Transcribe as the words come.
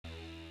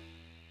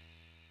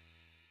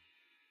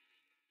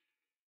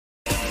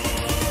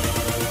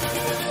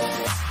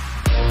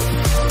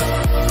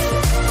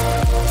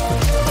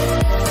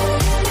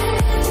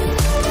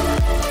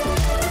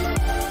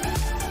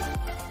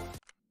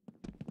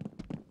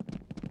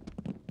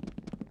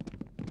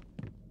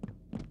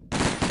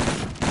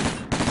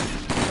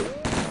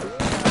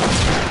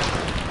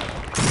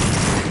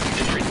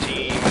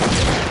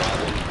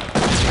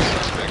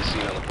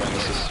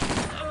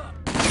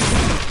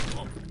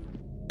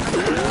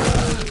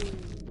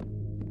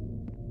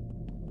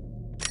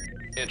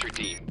Entry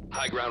team,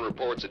 high ground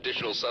reports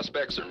additional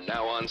suspects are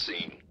now on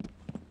scene.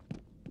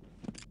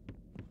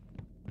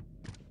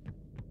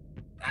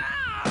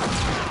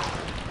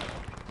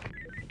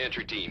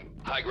 Entry team,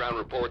 high ground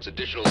reports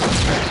additional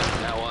suspects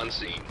are now on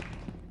scene.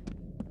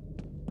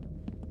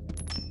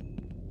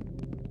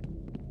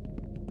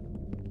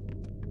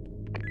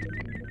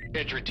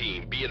 Entry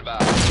team, be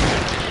advised,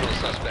 additional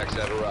suspects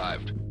have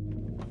arrived.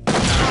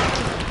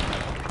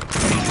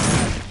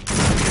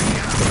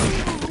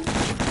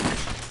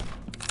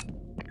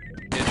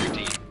 Entry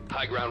team,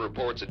 high ground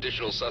reports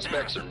additional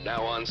suspects are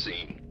now on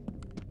scene.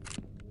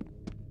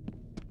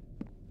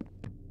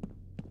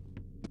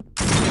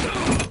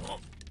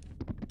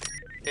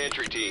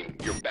 Entry team,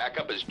 your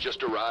backup has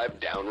just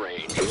arrived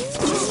downrange.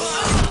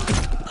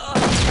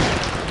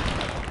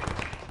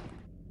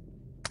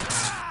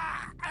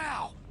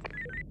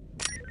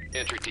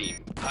 Entry team,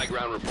 high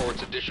ground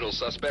reports additional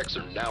suspects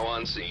are now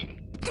on scene.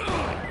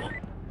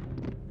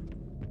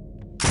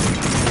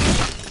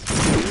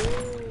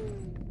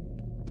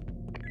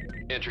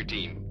 Entry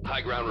team,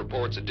 high ground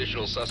reports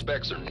additional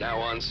suspects are now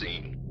on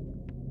scene.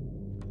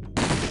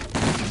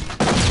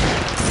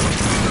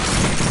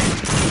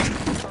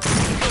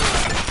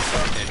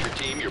 Entry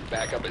team, your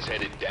backup is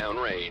headed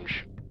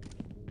downrange.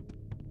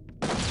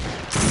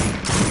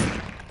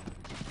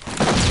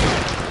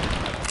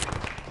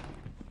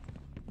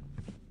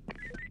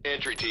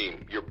 Entry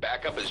team, your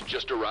backup has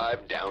just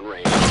arrived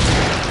downrange.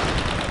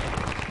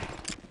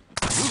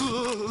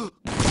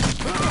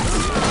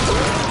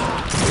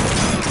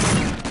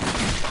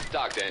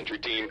 Dock to entry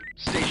team,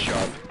 stay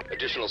sharp.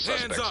 Additional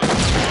suspects.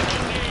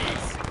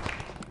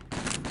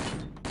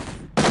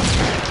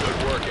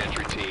 Good work,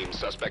 entry team.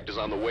 Suspect is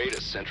on the way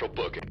to central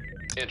booking.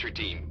 Entry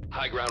team,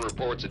 high ground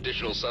reports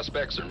additional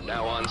suspects are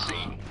now on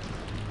scene.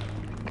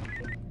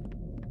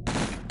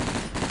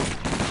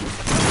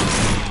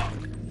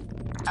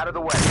 Out of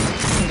the way.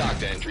 Dock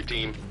to entry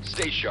team.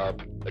 Stay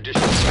sharp.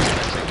 Additional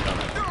suspects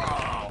incoming.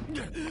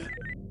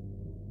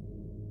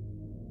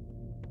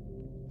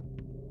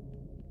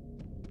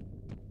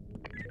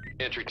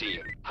 Entry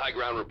team. High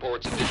ground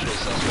reports additional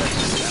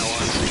suspects are now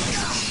on scene.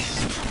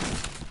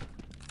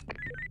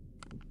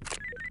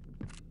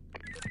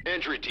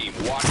 Entry team.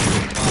 Watch your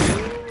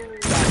fire.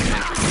 Dock to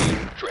entry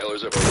team.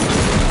 Trailers have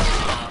arrived.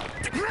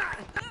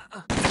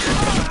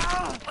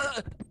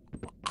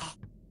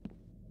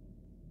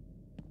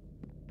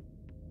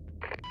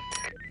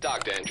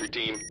 Dock to entry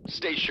team.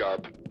 Stay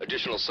sharp.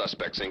 Additional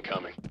suspects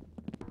incoming.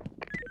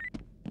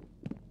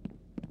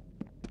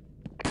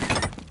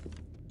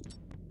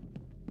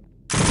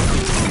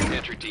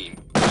 Entry team.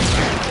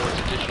 High reports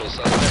additional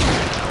suspects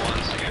are now on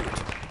scene.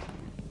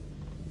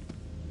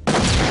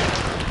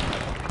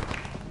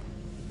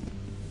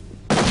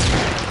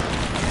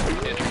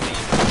 Entry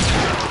team.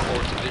 High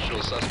reports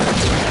additional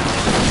suspects are now on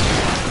scene.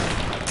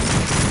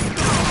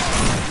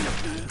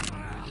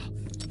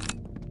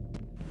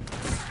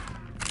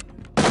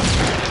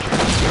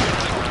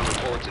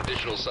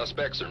 Additional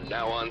suspects are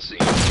now on scene.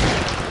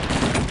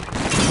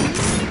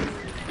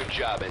 Good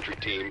job, entry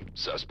team.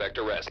 Suspect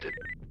arrested.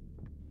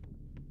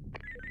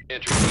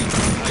 Entry team,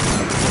 high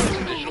ground reports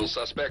additional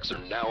suspects are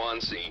now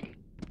on scene.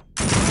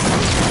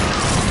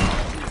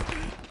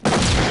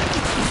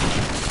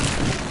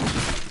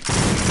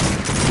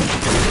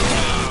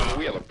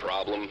 We have a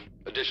problem.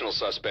 Additional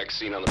suspects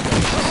seen on the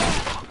premises.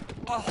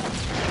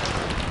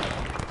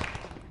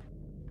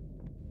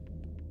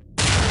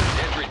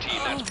 Entry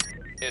team, that's...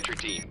 Entry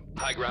team,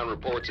 high ground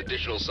reports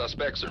additional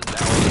suspects are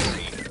now on the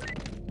scene.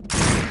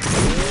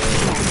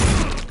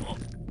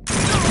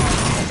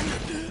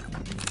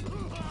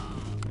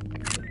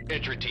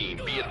 Entry team,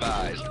 be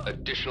advised,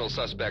 additional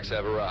suspects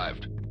have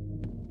arrived.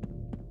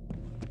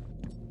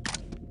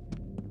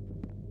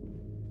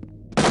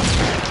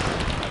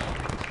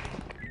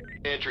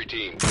 Entry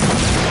team,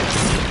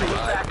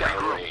 arrived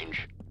downrange.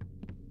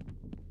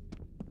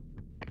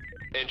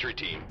 Entry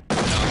team, an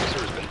officer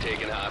has been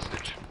taken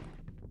hostage.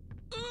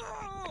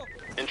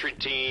 Entry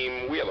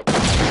team, we have a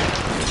problem.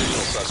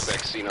 Additional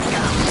suspects seen on the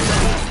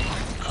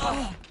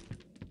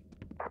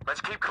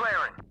Let's keep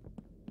clearing.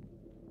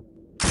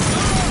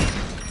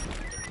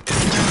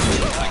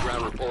 high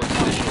ground reports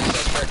additional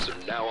suspects are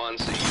now on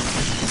scene.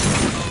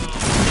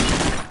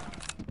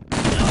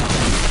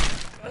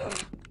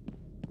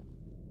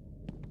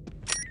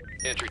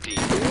 Entry team,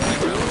 high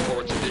ground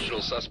reports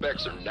additional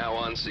suspects are now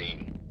on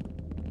scene.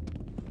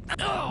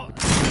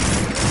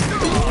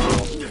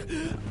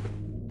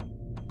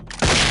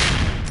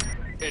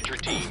 Entry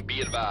team,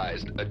 be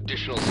advised,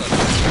 additional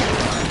suspects have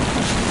arrived.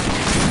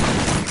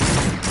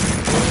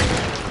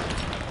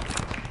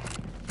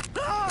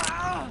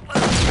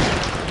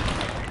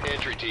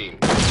 Entry team,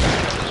 your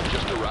backup has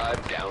just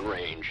arrived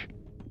downrange.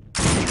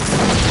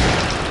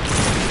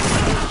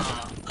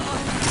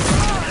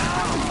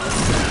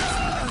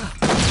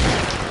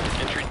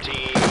 Entry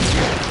team,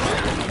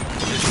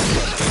 additional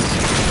suspects.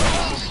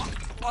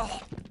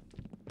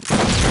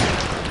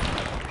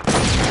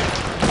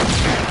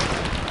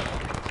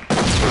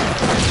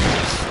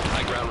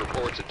 High ground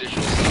reports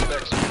additional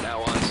suspects are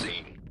now on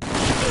scene.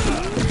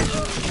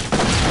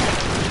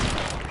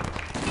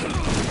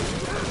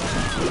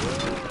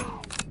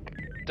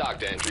 Talk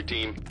to entry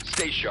team.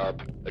 Stay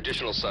sharp.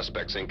 Additional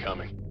suspects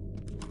incoming.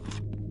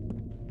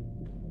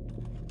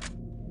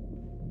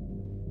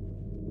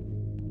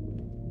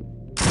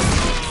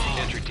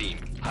 Entry team.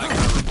 High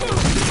ground reports.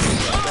 Additional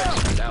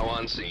suspects are now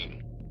on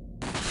scene.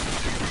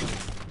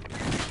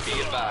 Be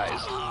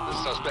advised, the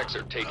suspects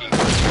are taking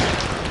prisoners.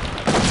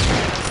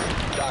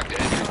 Talk to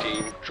entry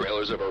team.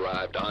 Trailers have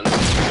arrived on scene.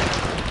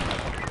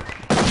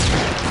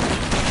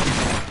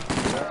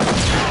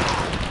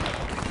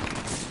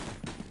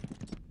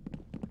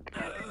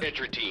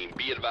 Entry team,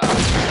 be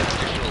advised,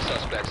 additional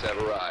suspects have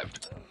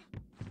arrived.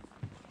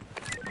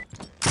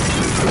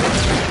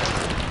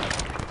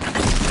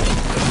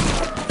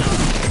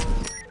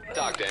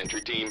 Talk to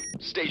entry team,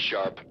 stay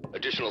sharp,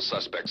 additional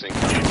suspects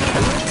incoming.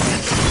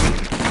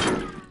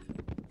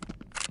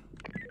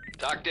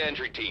 Talk to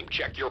entry team,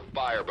 check your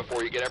fire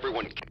before you get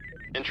everyone.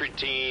 Entry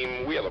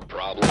team, we have a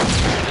problem.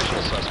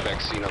 Additional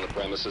suspects seen on the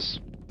premises.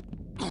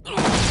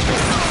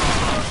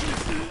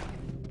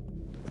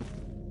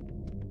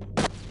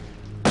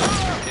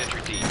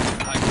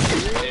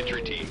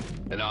 Entry team,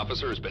 an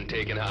officer has been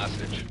taken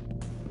hostage.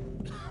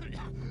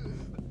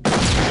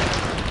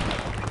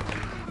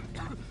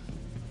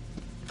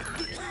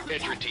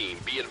 Entry team,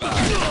 be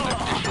advised,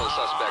 additional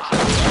suspects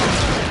have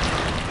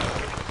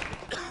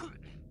arrived.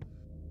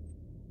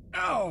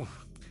 Ow!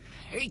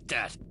 Hate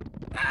that.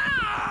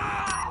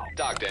 Ow!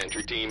 Talk to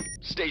entry team,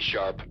 stay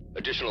sharp,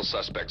 additional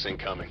suspects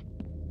incoming.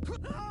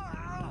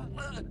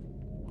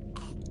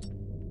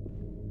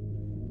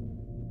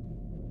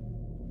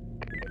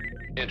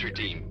 Entry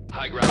team,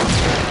 high ground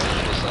report.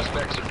 Additional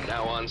suspects are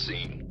now on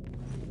scene.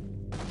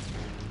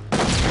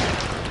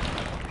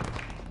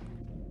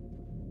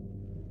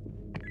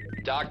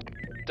 Talk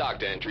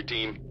to entry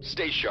team.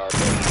 Stay sharp.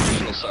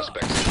 Additional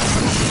suspects.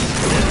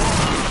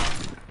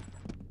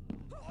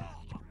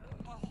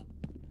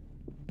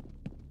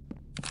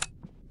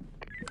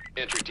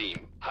 Entry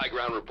team, high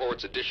ground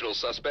reports. Additional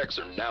suspects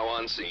are now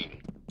on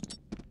scene.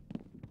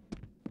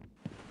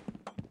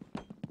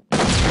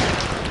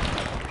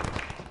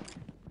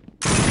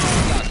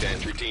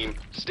 Entry team,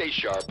 stay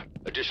sharp.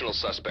 Additional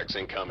suspects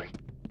incoming.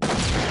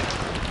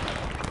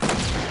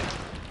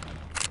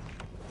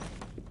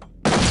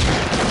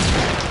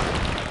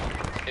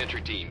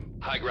 Entry team,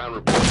 high ground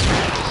report.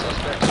 Additional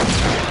suspects are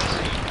now on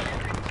scene.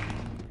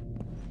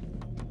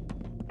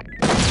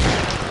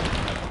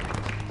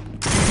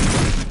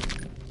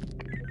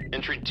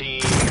 Entry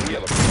team, we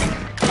have a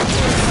problem.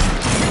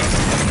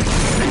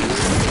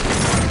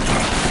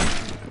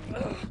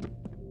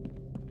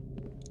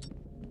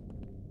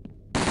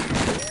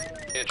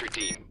 Entry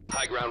team,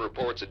 high ground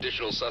reports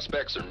additional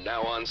suspects are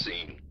now on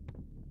scene.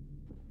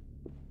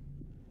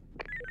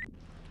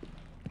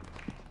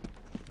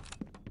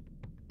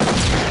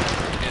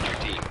 Entry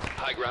team,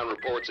 high ground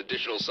reports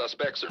additional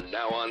suspects are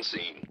now on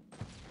scene.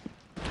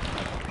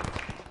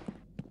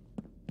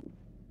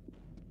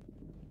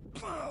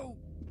 Oh,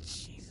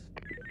 jeez.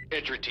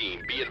 Entry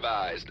team, be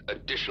advised,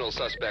 additional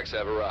suspects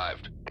have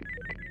arrived.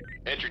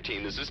 Entry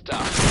team, this is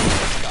Tom.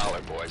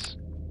 Scholar, boys.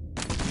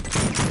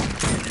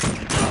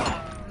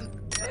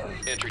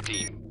 Entry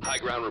team, high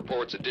ground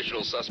reports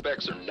additional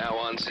suspects are now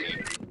on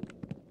scene.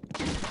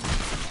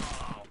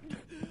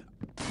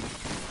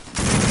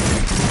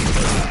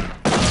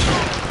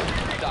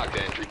 Talk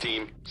to entry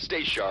team,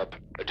 stay sharp,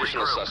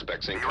 additional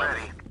suspects incoming.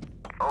 Be ready.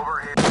 Over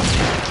here.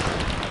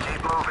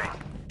 Keep moving.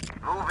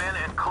 Move in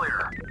and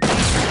clear.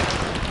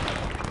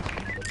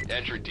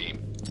 Entry team,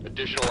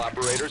 additional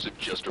operators have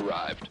just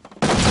arrived.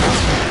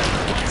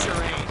 Watch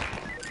your aim.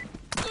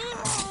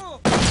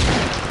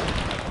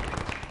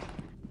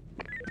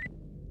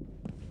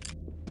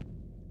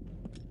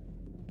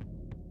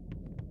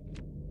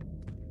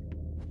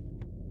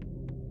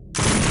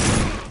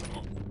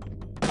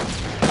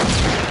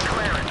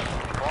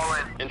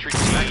 Entry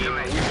team,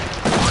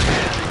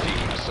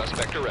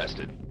 suspect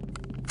arrested.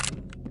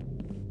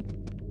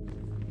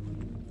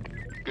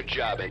 Good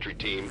job, entry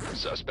team.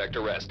 Suspect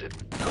arrested.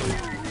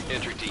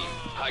 Entry team,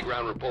 high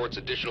ground reports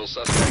additional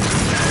suspects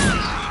are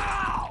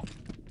now on scene.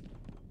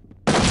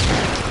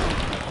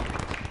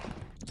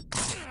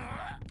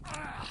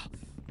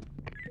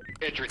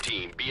 Entry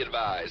team, be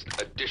advised,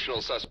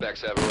 additional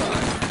suspects have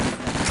arrived.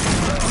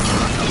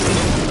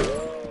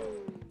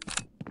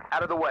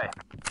 Out of the way.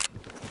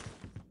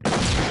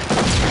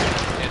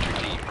 Entry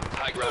team,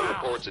 high ground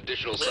reports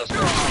additional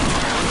suspects.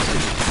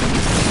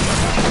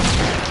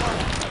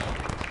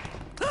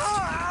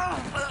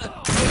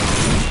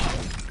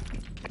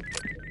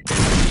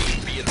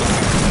 Be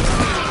advised,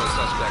 additional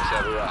suspects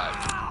have arrived.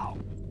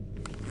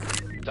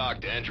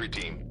 Talk to entry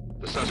team.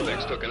 The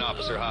suspects took an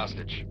officer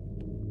hostage.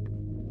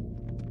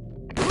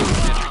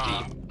 Entry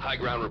team, high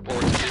ground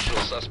reports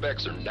additional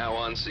suspects are now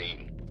on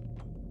scene.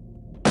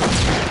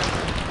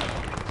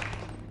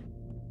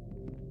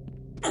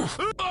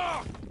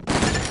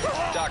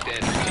 Talk to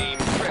entry team.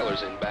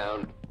 Trailers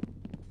inbound.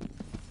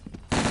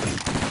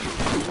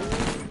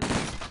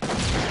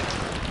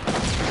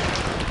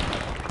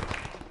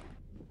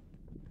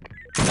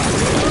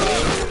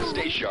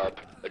 Stay sharp.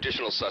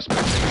 Additional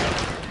suspects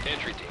incoming.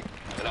 Entry team.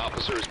 An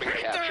officer has been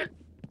captured.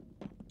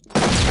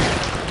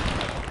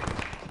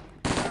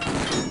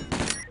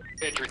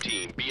 Entry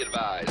team, be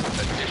advised.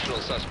 Additional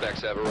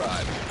suspects have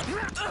arrived.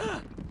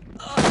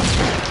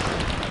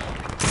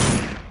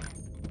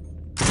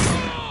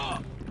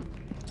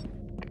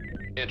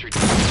 Entry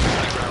team,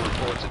 high ground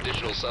reports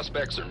additional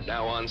suspects are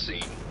now on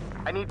scene.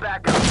 I need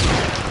backup.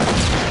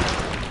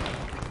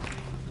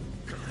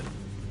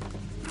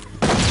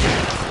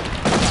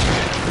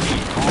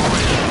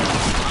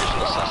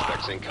 Additional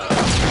suspects incoming.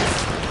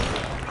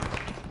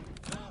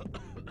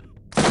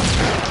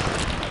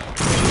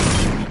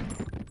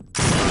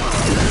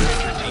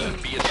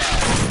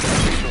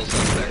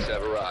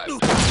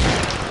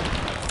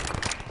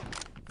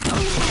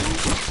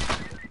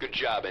 Good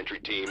job, entry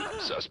team.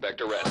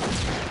 Suspect arrested.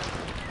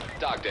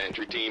 Talk to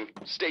entry team.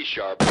 Stay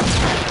sharp.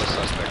 Additional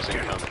suspects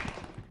incoming.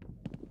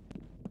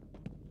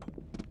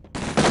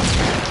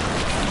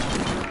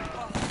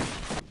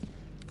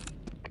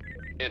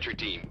 Entry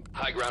team.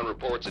 High ground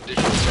reports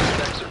additional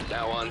suspects are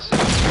now on scene.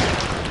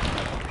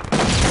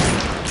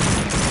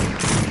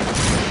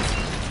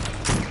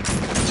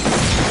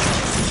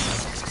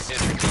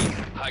 Entry team.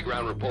 High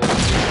ground reports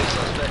additional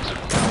suspects are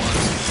now on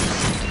scene.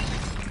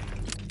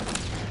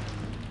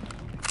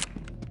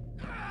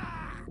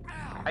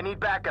 I need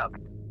backup.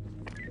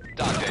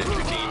 Talk to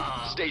entry team.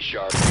 Stay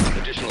sharp.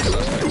 Additional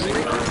suspects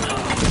incoming.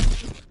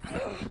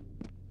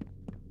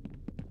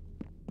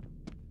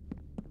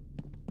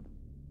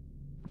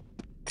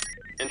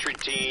 Entry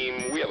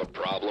team, we have a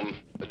problem.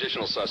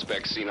 Additional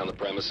suspects seen on the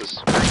premises.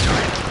 Entry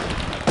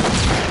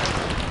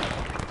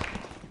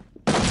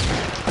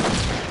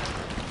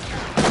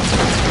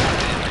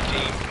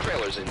team,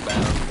 trailers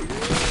inbound.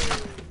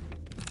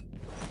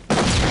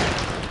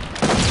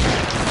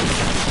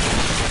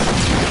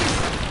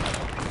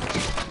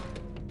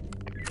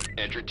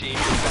 Entry team,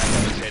 your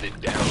backup is headed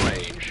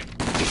downrange.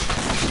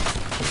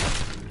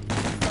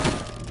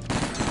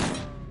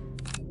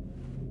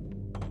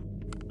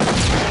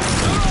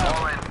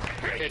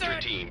 Entry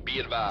team, be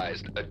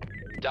advised.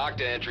 Dock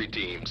to entry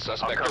team,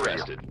 suspect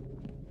arrested.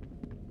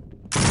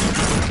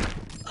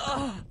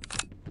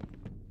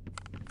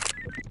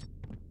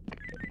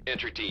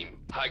 Entry team,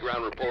 high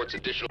ground reports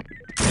additional...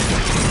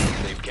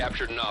 They've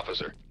captured an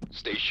officer.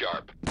 Stay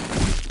sharp.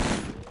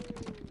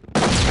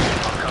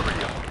 I'll cover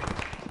you.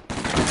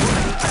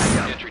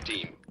 Entry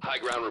team, high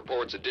ground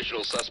reports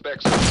additional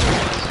suspects are on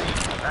scene.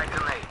 Back to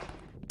me.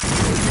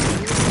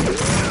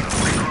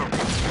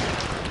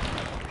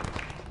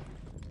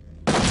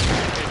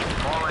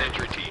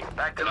 Entry team,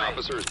 an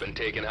officer has been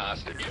taken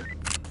hostage.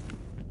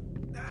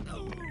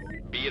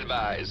 Be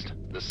advised,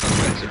 the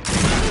suspects are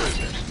taking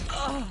prisoners.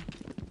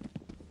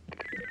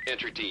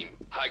 Entry team,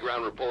 high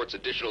ground reports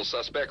additional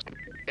suspects.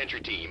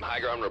 Entry team, high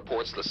ground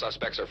reports the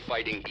suspects are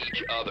fighting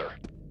each other.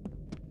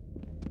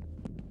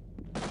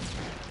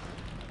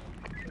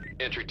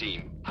 Entry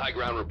team, high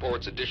ground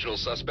reports additional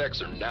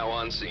suspects are now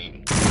on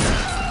scene.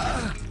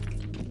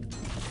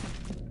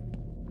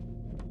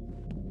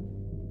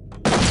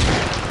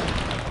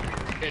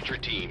 Entry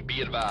team,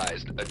 be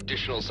advised,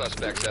 additional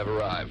suspects have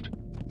arrived.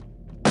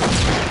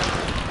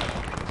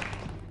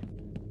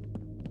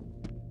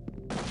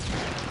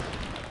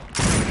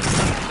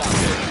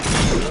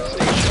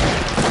 Stay sharp.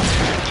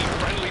 Entry team,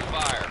 friendly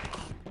fire.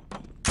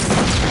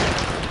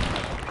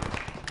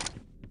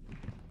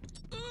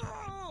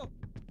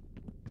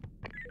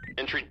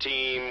 Entry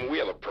team, we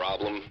have a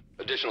problem.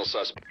 Additional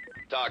suspect.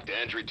 Talk to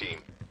entry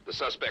team. The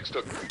suspects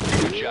took...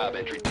 Good job,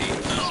 entry team.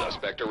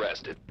 Suspect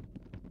arrested.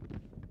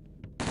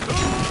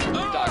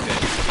 Talk to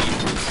entry team.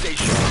 Stay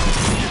sharp.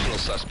 Additional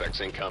suspects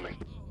incoming.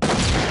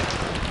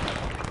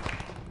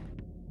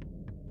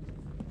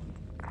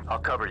 I'll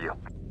cover you.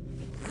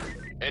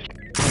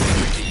 Entry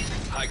team.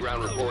 High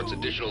ground reports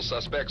additional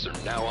suspects are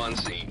now on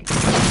scene.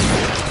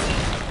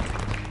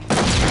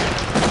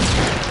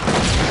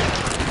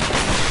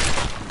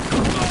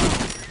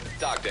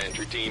 Talk to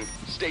entry team.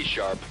 Stay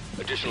sharp.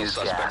 Additional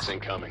suspects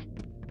incoming.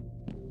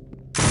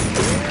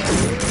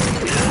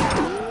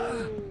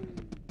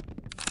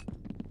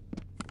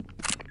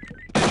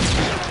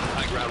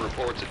 High ground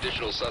reports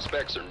additional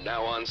suspects are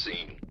now on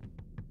scene.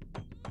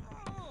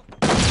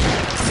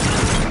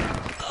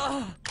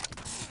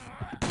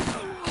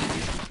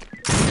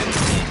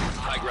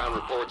 High ground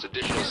reports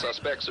additional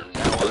suspects are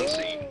now on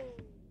scene.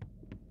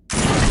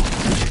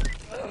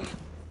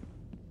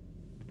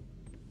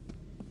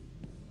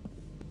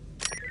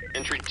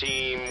 Entry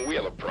team, we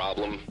have a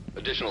problem.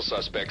 Additional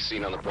suspects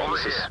seen on the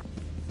premises.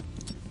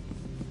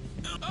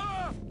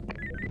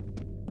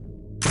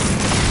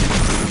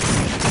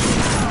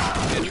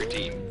 Entry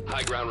team,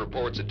 high ground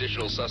reports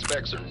additional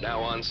suspects are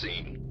now on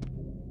scene.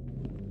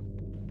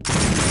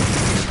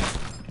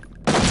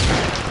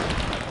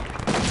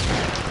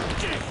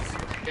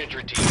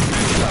 Entry team,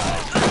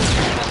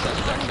 additional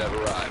suspects have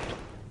arrived.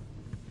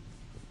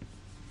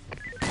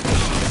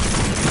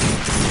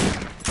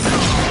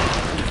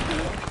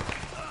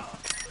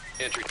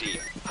 Entry team,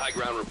 high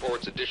ground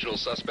reports additional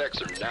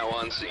suspects are now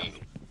on scene.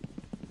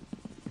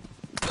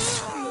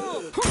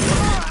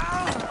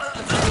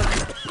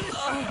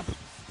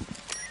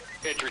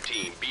 Entry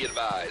team, be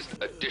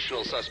advised.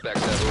 Additional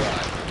suspects have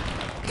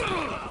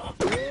arrived.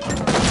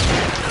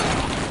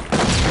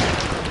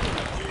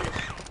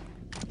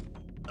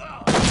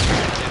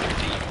 Entry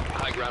team,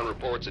 high ground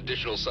reports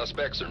additional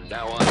suspects are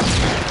now on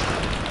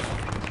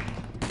scene.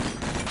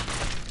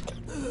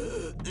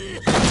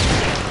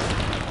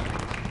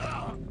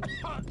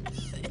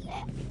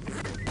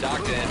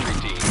 Dock to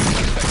entry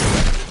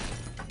team.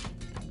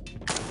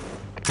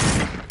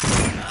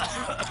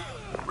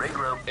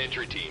 Regroup.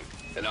 Entry team.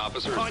 An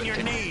officer has On been your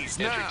taken. knees,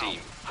 Entry now. team.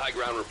 High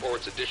ground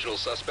reports additional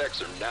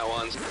suspects are now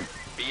on.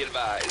 Be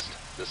advised.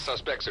 The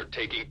suspects are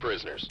taking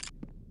prisoners.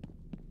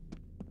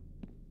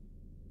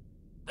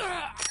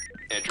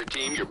 Entry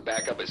team, your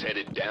backup is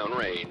headed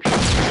downrange.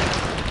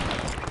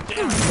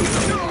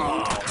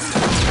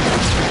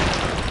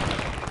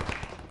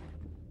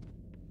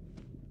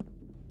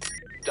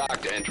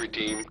 Dock to entry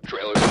team.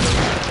 Trailers have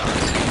arrived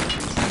on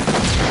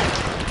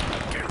scene.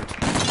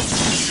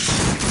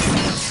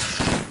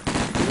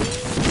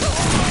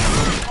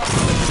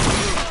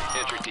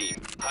 Entry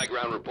team. High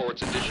ground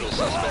reports additional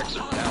suspects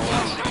are now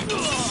on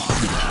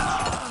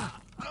scene.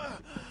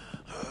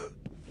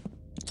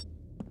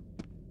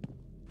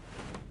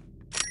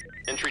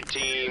 Entry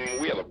team,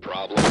 we have a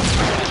problem.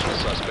 Additional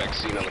suspects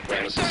seen on the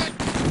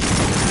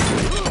premises.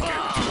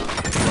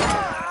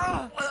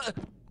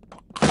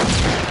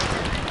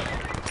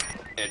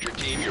 Entry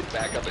team, your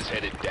backup is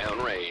headed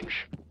downrange.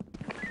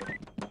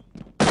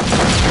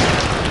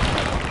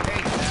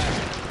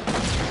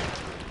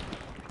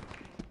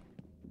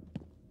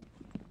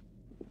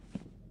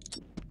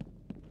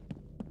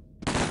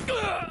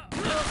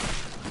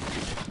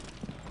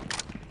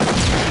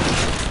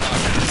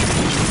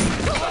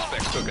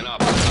 Suspects took an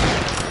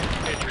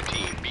opposite. Entry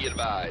team, be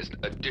advised.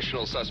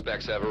 Additional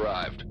suspects have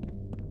arrived.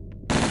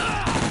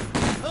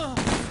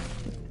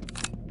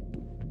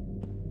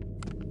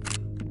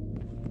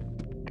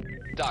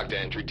 Dock to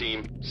entry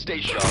team. Stay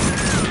sharp.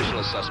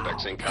 Additional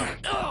suspects incoming.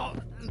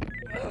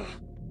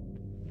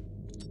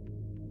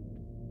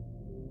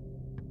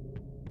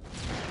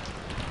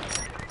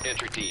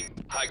 Entry team.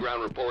 High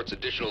ground reports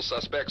additional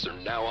suspects are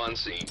now on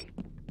scene.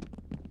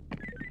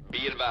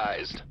 Be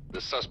advised.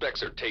 The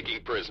suspects are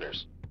taking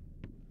prisoners.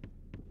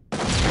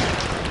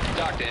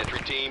 Dock to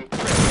entry team.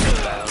 Trailers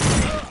inbound.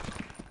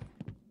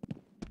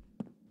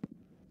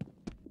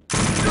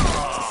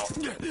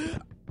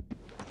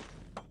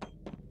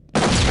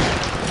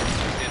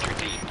 Entry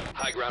team.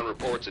 High ground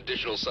reports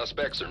additional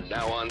suspects are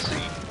now on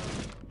scene.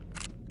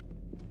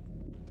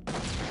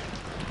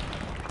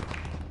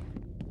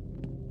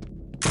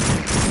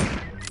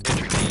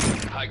 Entry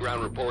team. High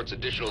ground reports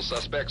additional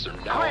suspects are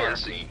now Clear. on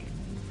scene.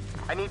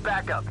 I need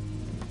backup.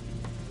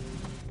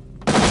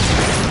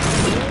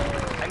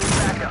 I need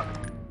backup.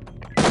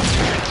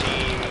 Entry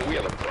team, we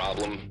have a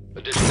problem.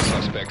 Additional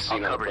suspects seen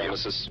on the I'll cover you.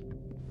 premises.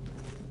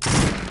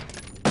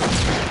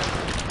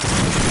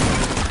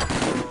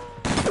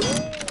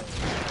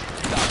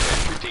 Dock to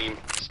entry team.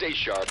 Stay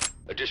sharp.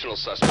 Additional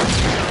suspects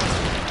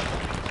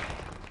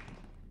incoming.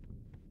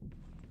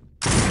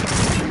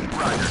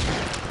 Roger.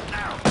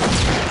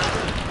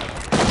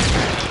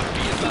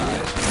 Be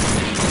advised.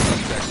 Additional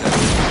suspects have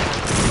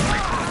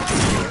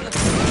arrived.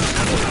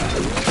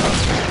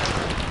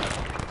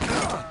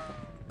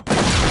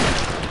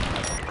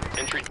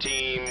 Entry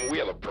team, we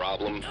have a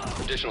problem.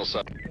 Additional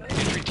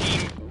entry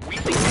team, we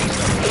think these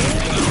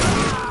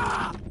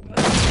are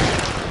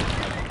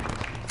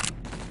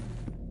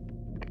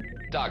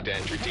Dock to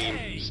entry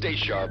team. Stay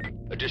sharp.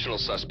 Additional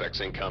suspects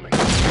incoming.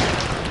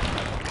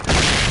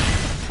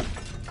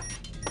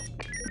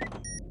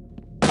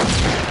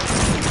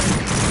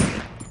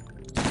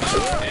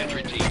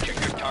 Entry team, check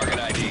your target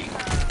ID.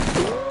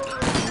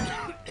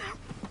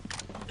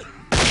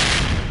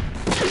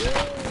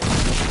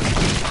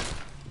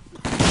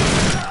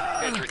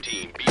 Entry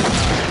team, be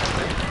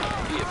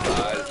advised. Be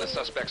advised, the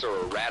suspects are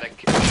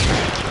erratic and shoot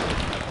each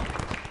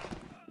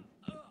other.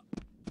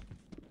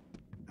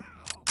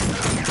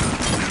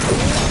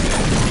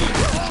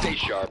 Stay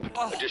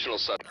sharp. Additional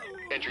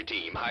entry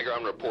team. High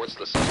ground reports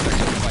the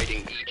suspects are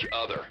fighting each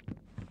other.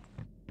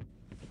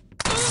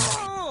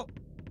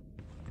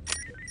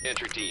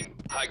 Entry team.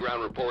 High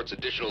ground reports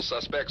additional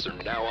suspects are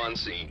now on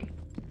scene.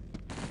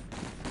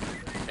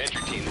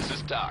 Entry team, this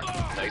is Doc.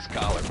 Nice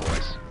collar,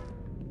 boys.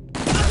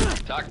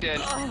 Doc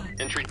dead.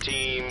 Entry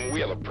team, we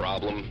have a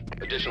problem.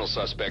 Additional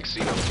suspects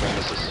seen on the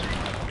premises.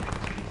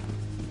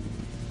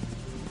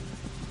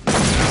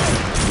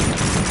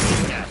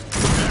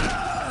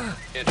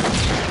 Entry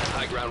team.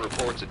 High ground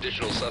reports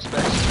additional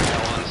suspects are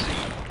now on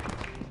scene.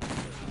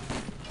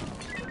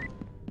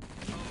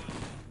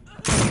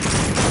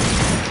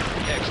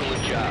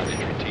 Excellent job,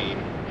 entry team.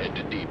 Head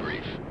to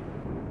debrief.